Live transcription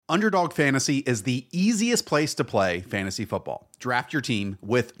Underdog Fantasy is the easiest place to play fantasy football. Draft your team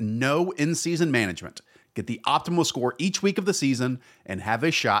with no in-season management. Get the optimal score each week of the season and have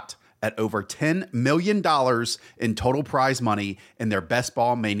a shot at over $10 million in total prize money in their Best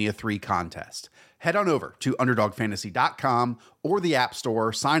Ball Mania 3 contest. Head on over to UnderdogFantasy.com or the App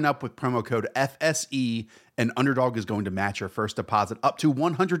Store, sign up with promo code FSE, and Underdog is going to match your first deposit up to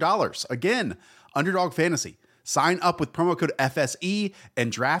 $100. Again, Underdog Fantasy. Sign up with promo code FSE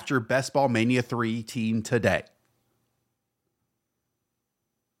and draft your Best Ball Mania 3 team today.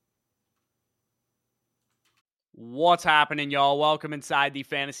 What's happening, y'all? Welcome inside the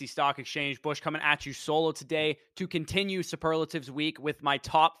Fantasy Stock Exchange. Bush coming at you solo today to continue Superlatives Week with my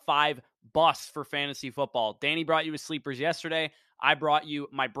top 5 busts for fantasy football. Danny brought you his sleepers yesterday. I brought you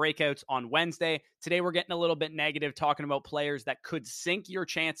my breakouts on Wednesday. Today we're getting a little bit negative, talking about players that could sink your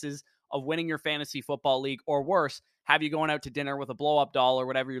chances of winning your fantasy football league, or worse, have you going out to dinner with a blow-up doll or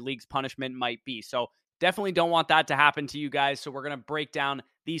whatever your league's punishment might be. So definitely don't want that to happen to you guys. So we're going to break down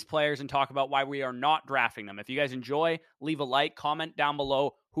these players and talk about why we are not drafting them. If you guys enjoy, leave a like, comment down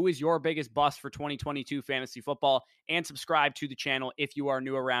below who is your biggest bust for 2022 fantasy football, and subscribe to the channel if you are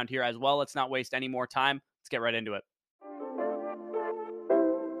new around here as well. Let's not waste any more time. Let's get right into it.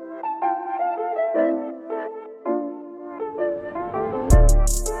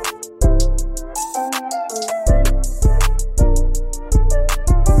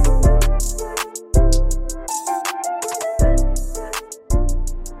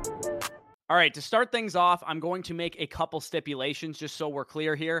 All right, to start things off, I'm going to make a couple stipulations just so we're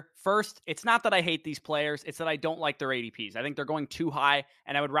clear here. First, it's not that I hate these players, it's that I don't like their ADPs. I think they're going too high,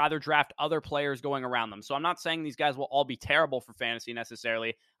 and I would rather draft other players going around them. So I'm not saying these guys will all be terrible for fantasy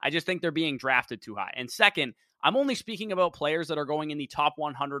necessarily. I just think they're being drafted too high. And second, I'm only speaking about players that are going in the top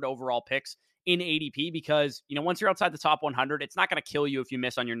 100 overall picks in ADP because, once you're outside the top 100, it's not going to kill you if you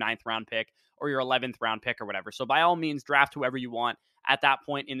miss on your 9th round pick or your 11th round pick or whatever. So by all means, draft whoever you want at that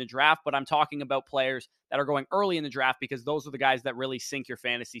point in the draft, but I'm talking about players that are going early in the draft because those are the guys that really sink your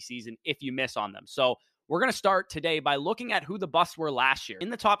fantasy season if you miss on them. So we're going to start today by looking at who the busts were last year. In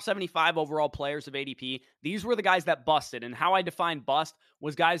the top 75 overall players of ADP, these were the guys that busted, and how I define bust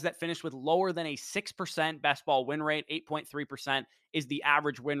was guys that finished with lower than a 6% best ball win rate. 8.3% is the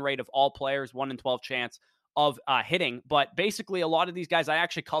average win rate of all players, 1 in 12 chance of hitting. But basically, a lot of these guys, I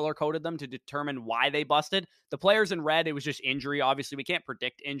actually color-coded them to determine why they busted. The players in red, it was just injury. Obviously, we can't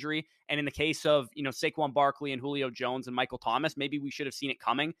predict injury. And in the case of, Saquon Barkley and Julio Jones and Michael Thomas, maybe we should have seen it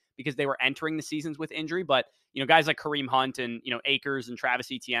coming because they were entering the seasons with injury. But, guys like Kareem Hunt and, Akers and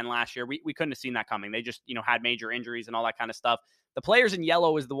Travis Etienne last year, we couldn't have seen that coming. They just, had major injuries and all that kind of stuff. The players in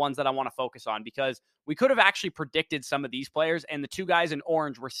yellow is the ones that I want to focus on because we could have actually predicted some of these players. And the two guys in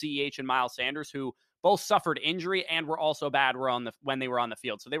orange were CEH and Miles Sanders, who both suffered injury and were also bad when they were on the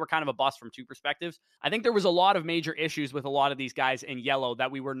field. So they were kind of a bust from two perspectives. I think there was a lot of major issues with a lot of these guys in yellow that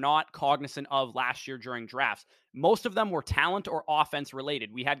we were not cognizant of last year during drafts. Most of them were talent or offense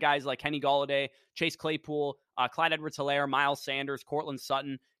related. We had guys like Kenny Golladay, Chase Claypool, Clyde Edwards-Helaire, Miles Sanders, Cortland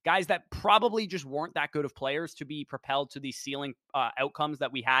Sutton, guys that probably just weren't that good of players to be propelled to these ceiling outcomes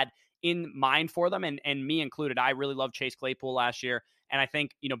that we had in mind for them, and me included. I really loved Chase Claypool last year. And I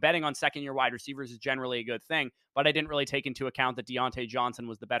think, betting on second-year wide receivers is generally a good thing, but I didn't really take into account that Deontay Johnson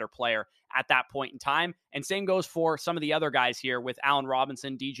was the better player at that point in time. And same goes for some of the other guys here with Allen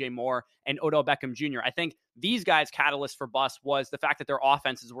Robinson, DJ Moore, and Odell Beckham Jr. I think these guys' catalyst for bust was the fact that their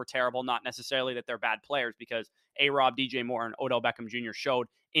offenses were terrible, not necessarily that they're bad players, because A-Rob, DJ Moore, and Odell Beckham Jr. showed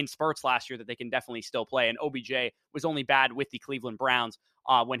in spurts last year that they can definitely still play. And OBJ was only bad with the Cleveland Browns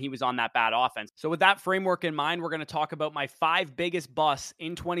when he was on that bad offense. So with that framework in mind, we're going to talk about my 5 biggest busts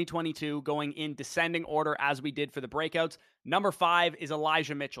in 2022 going in descending order as we did for the breakouts. Number 5 is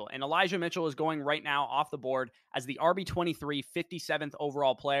Elijah Mitchell. And Elijah Mitchell is going right now off the board as the RB23 57th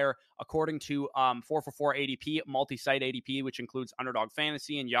overall player, according to 444 ADP, multi-site ADP, which includes Underdog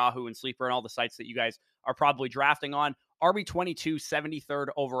Fantasy and Yahoo and Sleeper and all the sites that you guys are probably drafting on. RB22, 73rd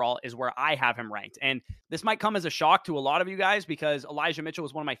overall is where I have him ranked. And this might come as a shock to a lot of you guys because Elijah Mitchell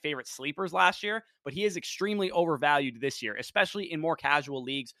was one of my favorite sleepers last year, but he is extremely overvalued this year, especially in more casual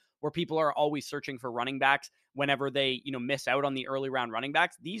leagues where people are always searching for running backs whenever they, miss out on the early round running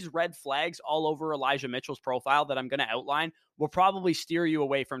backs. These red flags all over Elijah Mitchell's profile that I'm going to outline will probably steer you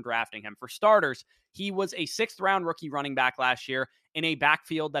away from drafting him. For starters, he was a 6th round rookie running back last year in a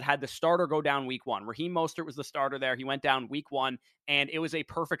backfield that had the starter go down week 1. Raheem Mostert was the starter there. He went down week 1, and it was a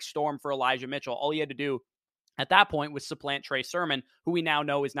perfect storm for Elijah Mitchell. All he had to do at that point would supplant Trey Sermon, who we now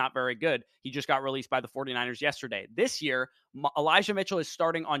know is not very good. He just got released by the 49ers yesterday. This year, Elijah Mitchell is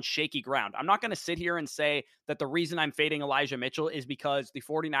starting on shaky ground. I'm not going to sit here and say that the reason I'm fading Elijah Mitchell is because the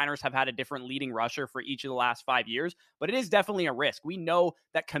 49ers have had a different leading rusher for each of the last 5 years, but it is definitely a risk. We know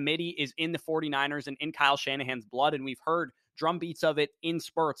that committee is in the 49ers and in Kyle Shanahan's blood, and we've heard drumbeats of it in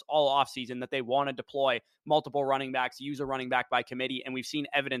spurts all offseason that they want to deploy multiple running backs, use a running back by committee, and we've seen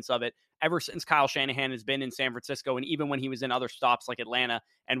evidence of it ever since Kyle Shanahan has been in San Francisco, and even when he was in other stops like Atlanta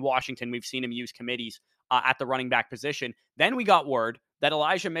and Washington, we've seen him use committees at the running back position. Then we got word that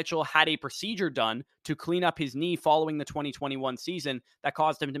Elijah Mitchell had a procedure done to clean up his knee following the 2021 season that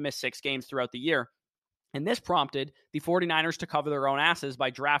caused him to miss 6 games throughout the year. And this prompted the 49ers to cover their own asses by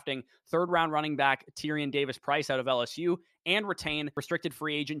drafting third-round running back Tyrion Davis-Price out of LSU and retain restricted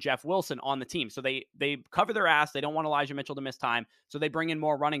free agent Jeff Wilson on the team. So they cover their ass. They don't want Elijah Mitchell to miss time, so they bring in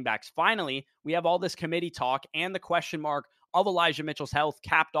more running backs. Finally, we have all this committee talk and the question mark of Elijah Mitchell's health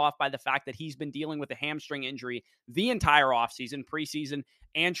capped off by the fact that he's been dealing with a hamstring injury the entire offseason, preseason,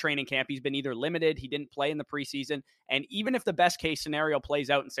 and training camp. He's been either limited, he didn't play in the preseason, and even if the best case scenario plays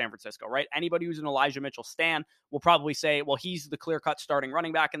out in San Francisco, right? Anybody who's an Elijah Mitchell stan will probably say, well, he's the clear-cut starting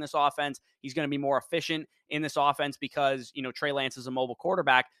running back in this offense. He's going to be more efficient in this offense because, Trey Lance is a mobile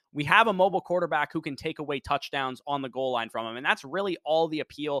quarterback. We have a mobile quarterback who can take away touchdowns on the goal line from him, and that's really all the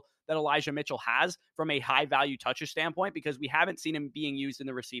appeal that Elijah Mitchell has from a high-value touches standpoint, because we haven't seen him being used in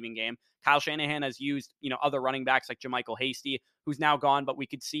the receiving game. Kyle Shanahan has used, other running backs like JaMychal Hasty, who's now gone, but we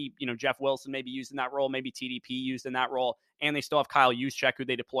could see, Jeff Wilson maybe used in that role, maybe TDP used in that role, and they still have Kyle Juszczyk, who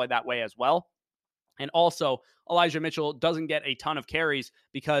they deploy that way as well. And also, Elijah Mitchell doesn't get a ton of carries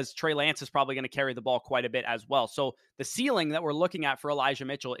because Trey Lance is probably going to carry the ball quite a bit as well. So the ceiling that we're looking at for Elijah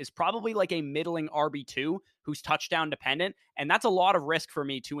Mitchell is probably like a middling RB2 who's touchdown dependent. And that's a lot of risk for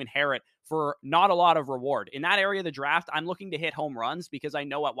me to inherit for not a lot of reward. In that area of the draft, I'm looking to hit home runs because I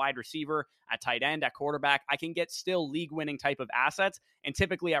know at wide receiver, at tight end, at quarterback, I can get still league-winning type of assets. And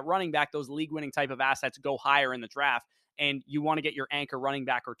typically at running back, those league-winning type of assets go higher in the draft. And you want to get your anchor running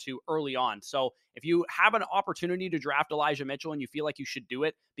back or two early on. So if you have an opportunity to draft Elijah Mitchell and you feel like you should do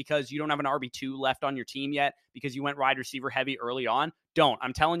it because you don't have an RB2 left on your team yet, because you went wide receiver heavy early on, don't.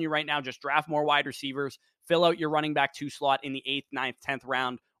 I'm telling you right now, just draft more wide receivers, fill out your running back 2 slot in the 8th, 9th, 10th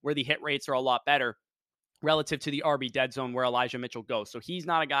round where the hit rates are a lot better relative to the RB dead zone where Elijah Mitchell goes. So he's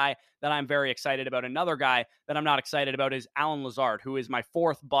not a guy that I'm very excited about. Another guy that I'm not excited about is Allen Lazard, who is my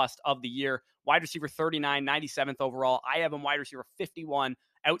 4th bust of the year. Wide receiver 39, 97th overall. I have him wide receiver 51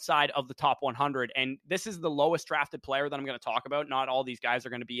 outside of the top 100. And this is the lowest drafted player that I'm going to talk about. Not all these guys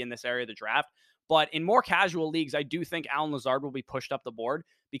are going to be in this area of the draft. But in more casual leagues, I do think Allen Lazard will be pushed up the board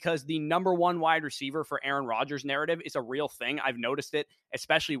because the number 1 wide receiver for Aaron Rodgers narrative is a real thing. I've noticed it,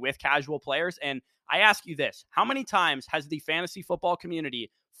 especially with casual players. And I ask you this, how many times has the fantasy football community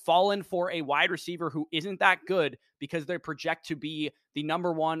fallen for a wide receiver who isn't that good because they project to be the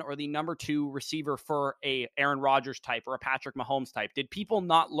number 1 or the number 2 receiver for a Aaron Rodgers type or a Patrick Mahomes type? Did people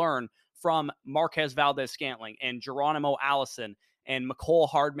not learn from Marquez Valdez-Scantling and Geronimo Allison and McCole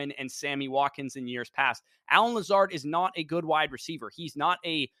Hardman and Sammy Watkins in years past? Allen Lazard is not a good wide receiver. He's not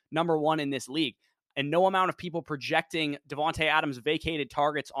a number 1 in this league. And no amount of people projecting Devontae Adams' vacated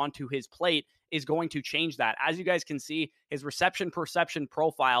targets onto his plate is going to change that. As you guys can see, his reception perception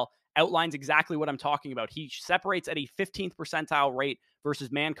profile outlines exactly what I'm talking about. He separates at a 15th percentile rate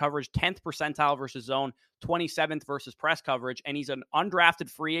versus man coverage, 10th percentile versus zone, 27th versus press coverage, and he's an undrafted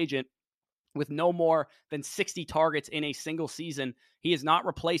free agent with no more than 60 targets in a single season. He is not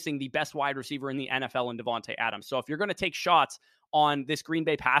replacing the best wide receiver in the NFL in Devontae Adams. So if you're going to take shots on this Green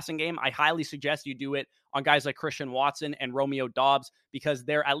Bay passing game, I highly suggest you do it on guys like Christian Watson and Romeo Doubs, because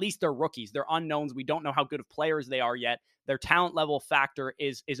they're rookies. They're unknowns. We don't know how good of players they are yet. Their talent level factor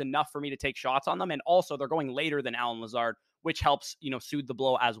is enough for me to take shots on them. And also they're going later than Allen Lazard, which helps, soothe the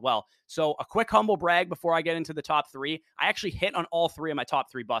blow as well. So a quick humble brag before I get into the top 3. I actually hit on all 3 of my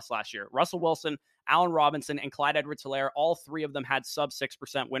top 3 busts last year. Russell Wilson, Allen Robinson, and Clyde Edwards-Helaire, all 3 of them had sub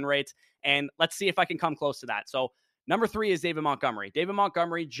 6% win rates. And let's see if I can come close to that. So number 3 is David Montgomery. David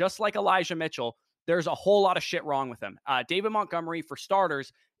Montgomery, just like Elijah Mitchell, there's a whole lot of shit wrong with him. David Montgomery, for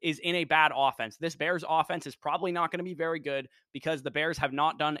starters, is in a bad offense. This Bears offense is probably not going to be very good because the Bears have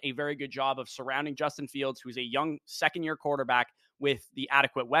not done a very good job of surrounding Justin Fields, who's a young second-year quarterback, with the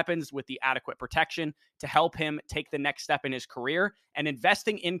adequate weapons, with the adequate protection to help him take the next step in his career, and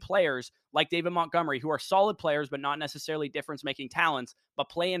investing in players like David Montgomery, who are solid players, but not necessarily difference-making talents, but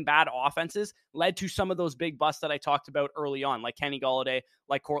play in bad offenses, led to some of those big busts that I talked about early on, like Kenny Golladay,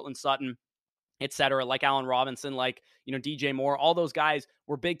 like Cortland Sutton, etc., like Allen Robinson, like, DJ Moore. All those guys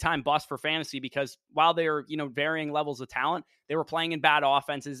were big time busts for fantasy because while they're, varying levels of talent, they were playing in bad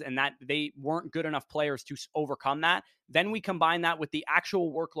offenses and that they weren't good enough players to overcome that. Then we combine that with the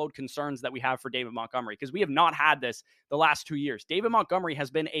actual workload concerns that we have for David Montgomery, because we have not had this the last 2 years. David Montgomery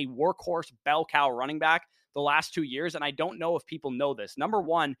has been a workhorse bell cow running back the last 2 years, and I don't know if people know this. Number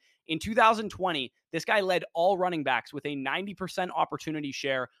one, in 2020, this guy led all running backs with a 90% opportunity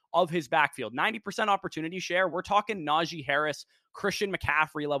share of his backfield. 90% opportunity share. We're talking Najee Harris, Christian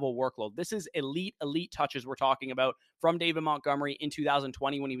McCaffrey level workload. This is elite touches we're talking about from David Montgomery in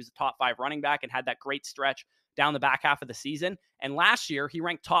 2020 when he was a top 5 running back and had that great stretch down the back half of the season. And last year, he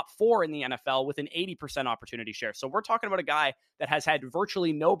ranked top 4 in the NFL with an 80% opportunity share. So we're talking about a guy that has had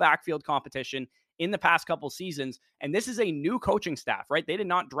virtually no backfield competition in the past couple seasons. And this is a new coaching staff, right? They did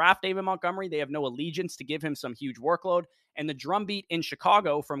not draft David Montgomery. They have no allegiance to give him some huge workload. And the drumbeat in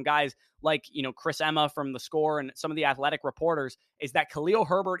Chicago from guys like, Chris Emma from The Score and some of the athletic reporters is that Khalil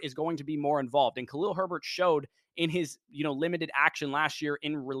Herbert is going to be more involved. And Khalil Herbert showed in his, limited action last year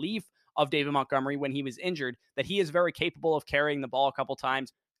in relief of David Montgomery when he was injured that he is very capable of carrying the ball a couple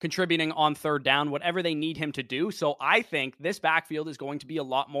times, contributing on third down, whatever they need him to do. So I think this backfield is going to be a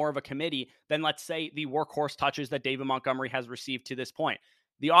lot more of a committee than, let's say, the workhorse touches that David Montgomery has received to this point.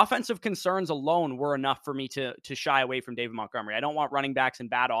 The offensive concerns alone were enough for me to shy away from David Montgomery. I don't want running backs in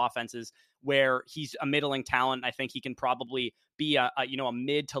bad offenses where he's a middling talent. I think he can probably be a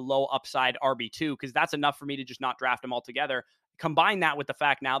mid to low upside RB2, because that's enough for me to just not draft him altogether. Combine that with the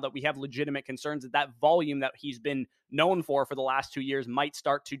fact now that we have legitimate concerns that volume that he's been known for the last 2 years might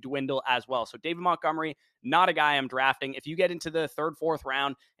start to dwindle as well. So David Montgomery, not a guy I'm drafting. If you get into the 3rd, 4th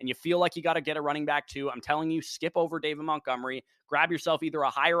round and you feel like you got to get a running back too, I'm telling you, skip over David Montgomery. Grab yourself either a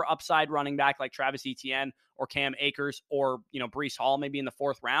higher upside running back like Travis Etienne or Cam Akers or, Breece Hall maybe in the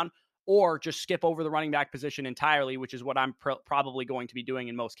 4th round, or just skip over the running back position entirely, which is what I'm probably going to be doing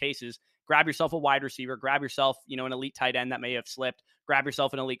in most cases. Grab yourself a wide receiver, grab yourself, an elite tight end that may have slipped, grab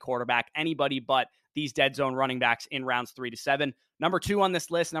yourself an elite quarterback, anybody but these dead zone running backs in rounds 3 to 7. Number 2 on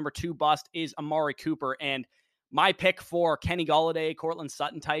this list, number 2 bust, is Amari Cooper. And my pick for Kenny Golladay, Cortland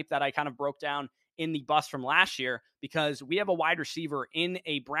Sutton type that I kind of broke down in the bust from last year, because we have a wide receiver in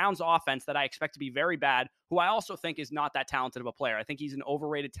a Browns offense that I expect to be very bad, who I also think is not that talented of a player. I think he's an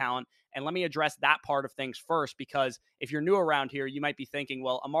overrated talent. And let me address that part of things first, because if you're new around here, you might be thinking,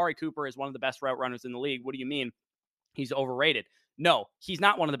 well, Amari Cooper is one of the best route runners in the league. What do you mean he's overrated? No, he's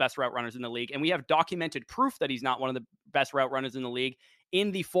not one of the best route runners in the league. And we have documented proof that he's not one of the best route runners in the league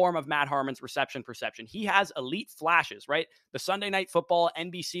in the form of Matt Harmon's reception perception. He has elite flashes, right? The Sunday Night Football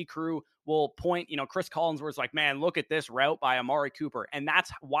NBC crew will point, Chris Collinsworth's like, man, look at this route by Amari Cooper. And that's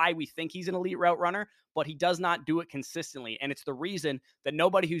why we think he's an elite route runner, but he does not do it consistently. And it's the reason that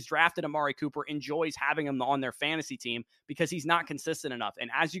nobody who's drafted Amari Cooper enjoys having him on their fantasy team, because he's not consistent enough. And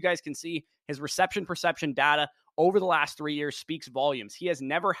as you guys can see, his reception perception data over the last 3 years speaks volumes. He has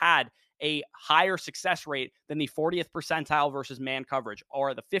never had a higher success rate than the 40th percentile versus man coverage,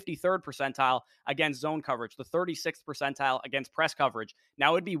 or the 53rd percentile against zone coverage, the 36th percentile against press coverage.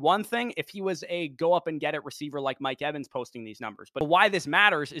 Now, it'd be one thing if he was a go up and get it receiver like Mike Evans posting these numbers. But why this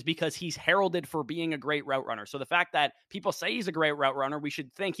matters is because he's heralded for being a great route runner. So the fact that people say he's a great route runner, we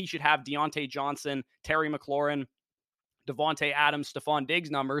should think he should have Deontay Johnson, Terry McLaurin, Devontae Adams, Stephon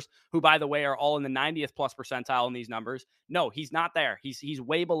Diggs numbers, who, by the way, are all in the 90th plus percentile in these numbers. No, he's not there. He's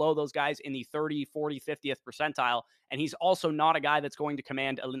way below those guys in the 30, 40, 50th percentile. And he's also not a guy that's going to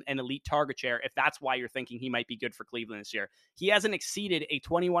command an elite target share, if that's why you're thinking he might be good for Cleveland this year. He hasn't exceeded a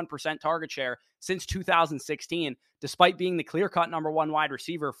 21% target share since 2016, despite being the clear-cut number 1 wide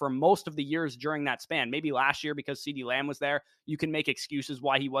receiver for most of the years during that span. Maybe last year because CeeDee Lamb was there, you can make excuses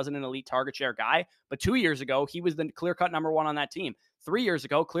why he wasn't an elite target share guy. But 2 years ago, he was the clear-cut number 1 on that team. 3 years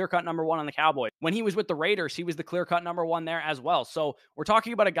ago, clear-cut number 1 on the Cowboys. When he was with the Raiders, he was the clear-cut number 1 there as well. So we're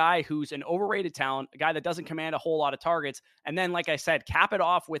talking about a guy who's an overrated talent, a guy that doesn't command a whole lot of targets. And then, like I said, cap it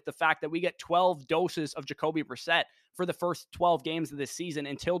off with the fact that we get 12 doses of Jacoby Brissett for the first 12 games of this season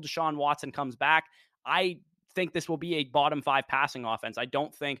until Deshaun Watson comes back. I think this will be a bottom 5 passing offense. I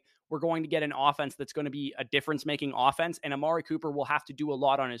don't think we're going to get an offense that's going to be a difference-making offense, and Amari Cooper will have to do a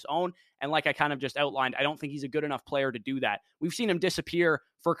lot on his own. And like I kind of just outlined, I don't think he's a good enough player to do that. We've seen him disappear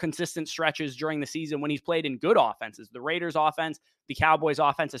for consistent stretches during the season when he's played in good offenses, the Raiders offense, the Cowboys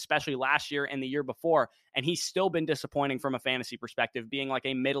offense, especially last year and the year before, and he's still been disappointing from a fantasy perspective, being like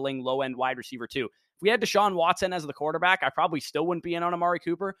a middling, low-end wide receiver too. If we had Deshaun Watson as the quarterback, I probably still wouldn't be in on Amari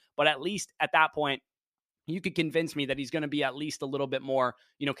Cooper, but at least at that point, you could convince me that he's going to be at least a little bit more,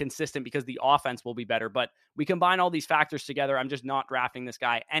 consistent because the offense will be better. But we combine all these factors together. I'm just not drafting this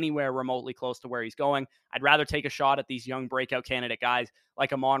guy anywhere remotely close to where he's going. I'd rather take a shot at these young breakout candidate guys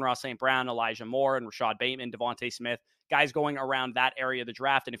like Amon-Ra St. Brown, Elijah Moore, and Rashad Bateman, Devontae Smith, guys going around that area of the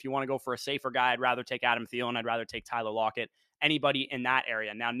draft. And if you want to go for a safer guy, I'd rather take Adam Thielen. I'd rather take Tyler Lockett, anybody in that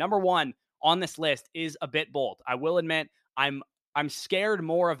area. Now, number one on this list is a bit bold. I will admit I'm scared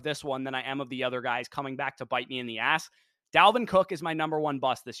more of this one than I am of the other guys coming back to bite me in the ass. Dalvin Cook is my number one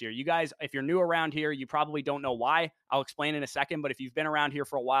bust this year. You guys, if you're new around here, you probably don't know why. I'll explain in a second, but if you've been around here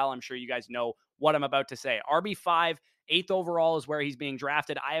for a while, I'm sure you guys know what I'm about to say. RB5, 8th overall is where he's being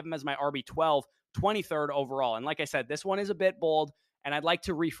drafted. I have him as my RB12, 23rd overall. And like I said, this one is a bit bold, and I'd like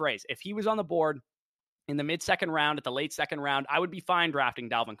to rephrase. If he was on the board in the mid-second round, at the late second round, I would be fine drafting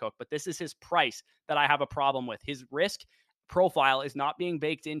Dalvin Cook, but this is his price that I have a problem with. His risk profile is not being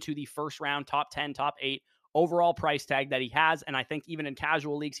baked into the first round, top 10, top 8 overall price tag that he has. And I think even in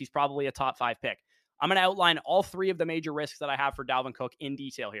casual leagues, he's probably a top 5 pick. I'm going to outline all 3 of the major risks that I have for Dalvin Cook in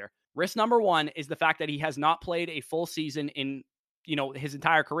detail here. Risk number 1 is the fact that he has not played a full season in his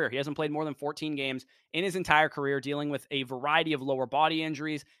entire career. He hasn't played more than 14 games in his entire career, dealing with a variety of lower body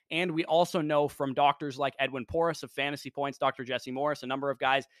injuries. And we also know from doctors like Edwin Porras of Fantasy Points, Dr. Jesse Morris, a number of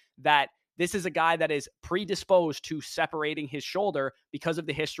guys, that this is a guy that is predisposed to separating his shoulder because of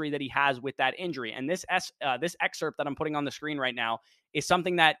the history that he has with that injury. And this excerpt that I'm putting on the screen right now is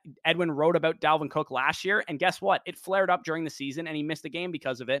something that Edwin wrote about Dalvin Cook last year. And guess what? It flared up during the season, and he missed a game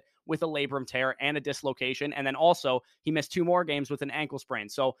because of it with a labrum tear and a dislocation. And then also he missed 2 more games with an ankle sprain.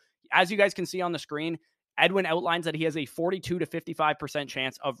 So as you guys can see on the screen, Edwin outlines that he has a 42 to 55%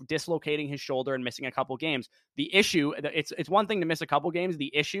 chance of dislocating his shoulder and missing a couple games. The issue, it's one thing to miss a couple games.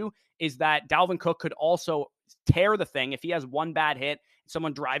 The issue is that Dalvin Cook could also tear the thing. If he has one bad hit,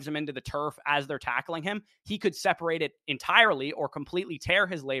 someone drives him into the turf as they're tackling him, he could separate it entirely or completely tear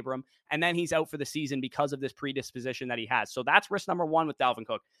his labrum, and then he's out for the season because of this predisposition that he has. So that's risk number 1 with Dalvin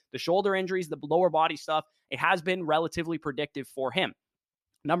Cook. The shoulder injuries, the lower body stuff, it has been relatively predictive for him.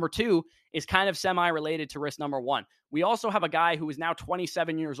 Number 2 is kind of semi-related to risk number 1. We also have a guy who is now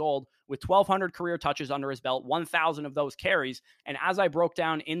 27 years old with 1,200 career touches under his belt, 1,000 of those carries. And as I broke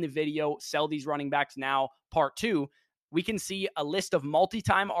down in the video, Sell These Running Backs Now, Part 2, we can see a list of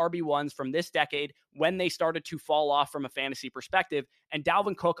multi-time RB1s from this decade when they started to fall off from a fantasy perspective, and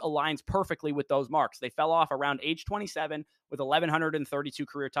Dalvin Cook aligns perfectly with those marks. They fell off around age 27 with 1,132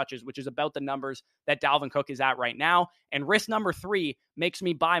 career touches, which is about the numbers that Dalvin Cook is at right now. And risk number 3 makes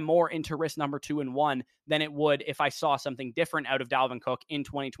me buy more into risk number 2 and 1 than it would if I saw something different out of Dalvin Cook in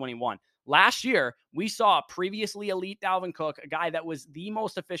 2021. Last year, we saw a previously elite Dalvin Cook, a guy that was the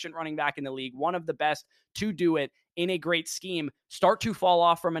most efficient running back in the league, one of the best to do it in a great scheme, start to fall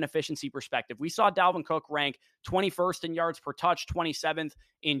off from an efficiency perspective. We saw Dalvin Cook rank 21st in yards per touch, 27th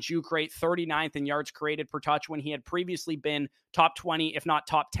in juke rate, 39th in yards created per touch when he had previously been top 20, if not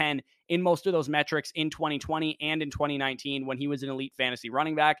top 10 in most of those metrics in 2020 and in 2019 when he was an elite fantasy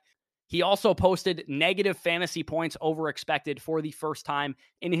running back. He also posted negative fantasy points over expected for the first time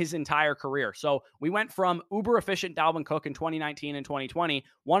in his entire career. So we went from uber efficient Dalvin Cook in 2019 and 2020,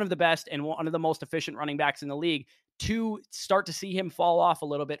 one of the best and one of the most efficient running backs in the league, to start to see him fall off a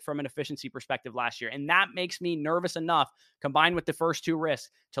little bit from an efficiency perspective last year. And that makes me nervous enough, combined with the first 2 risks,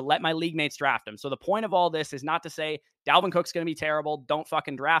 to let my league mates draft him. So the point of all this is not to say Dalvin Cook's going to be terrible. Don't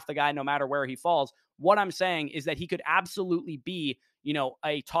fucking draft the guy no matter where he falls. What I'm saying is that he could absolutely be,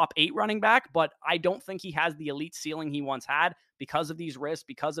 a top 8 running back, but I don't think he has the elite ceiling he once had because of these risks,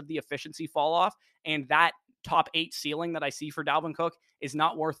 because of the efficiency fall off. And that top 8 ceiling that I see for Dalvin Cook is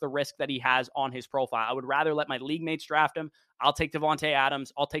not worth the risk that he has on his profile. I would rather let my league mates draft him. I'll take Devontae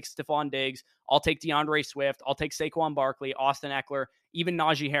Adams. I'll take Stephon Diggs. I'll take DeAndre Swift. I'll take Saquon Barkley, Austin Eckler, even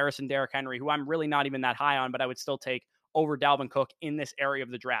Najee Harris and Derrick Henry, who I'm really not even that high on, but I would still take over Dalvin Cook in this area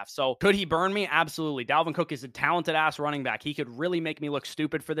of the draft. So could he burn me? Absolutely. Dalvin Cook is a talented ass running back. He could really make me look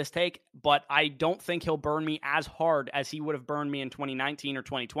stupid for this take, but I don't think he'll burn me as hard as he would have burned me in 2019 or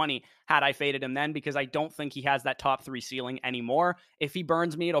 2020 had I faded him then, because I don't think he has that top 3 ceiling anymore. If he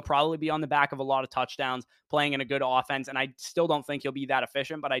burns me, it'll probably be on the back of a lot of touchdowns, playing in a good offense, and I still don't think he'll be that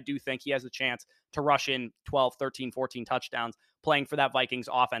efficient, but I do think he has a chance to rush in 12, 13, 14 touchdowns playing for that Vikings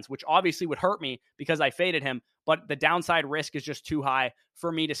offense, which obviously would hurt me because I faded him, but the downside risk is just too high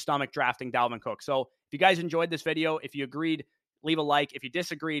for me to stomach drafting Dalvin Cook. So if you guys enjoyed this video, if you agreed, leave a like. If you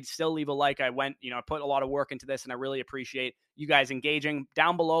disagreed, still leave a like. I put a lot of work into this, and I really appreciate you guys engaging.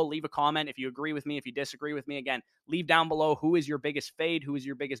 Down below, leave a comment if you agree with me, if you disagree with me. Again, leave down below who is your biggest fade, who is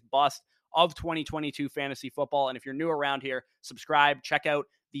your biggest bust of 2022 fantasy football. And if you're new around here, subscribe, check out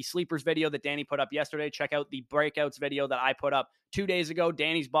the sleepers video that Danny put up yesterday. Check out the breakouts video that I put up 2 days ago.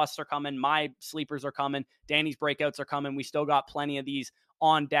 Danny's busts are coming. My sleepers are coming. Danny's breakouts are coming. We still got plenty of these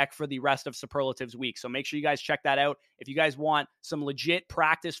on deck for the rest of Superlatives week. So make sure you guys check that out. If you guys want some legit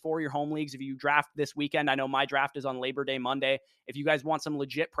practice for your home leagues, if you draft this weekend, I know my draft is on Labor Day Monday. If you guys want some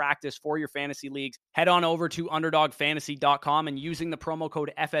legit practice for your fantasy leagues, head on over to underdogfantasy.com and using the promo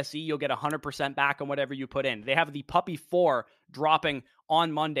code FSE, you'll get 100% back on whatever you put in. They have the Puppy 4 dropping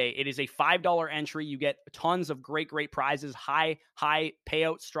on Monday. It is a $5 entry. You get tons of great prizes, high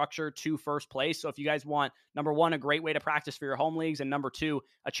payout structure to first place. So if you guys want, number one, a great way to practice for your home leagues, and number two,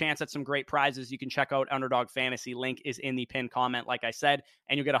 a chance at some great prizes, you can check out Underdog Fantasy. Link is in the pinned comment, like I said,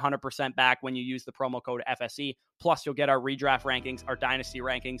 and you'll get 100% back when you use the promo code FSE. Plus, you'll get our redraft rankings, our dynasty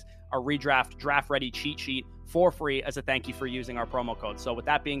rankings, our redraft draft ready cheat sheet for free as a thank you for using our promo code. So with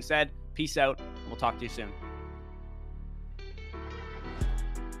that being said, peace out, and we'll talk to you soon.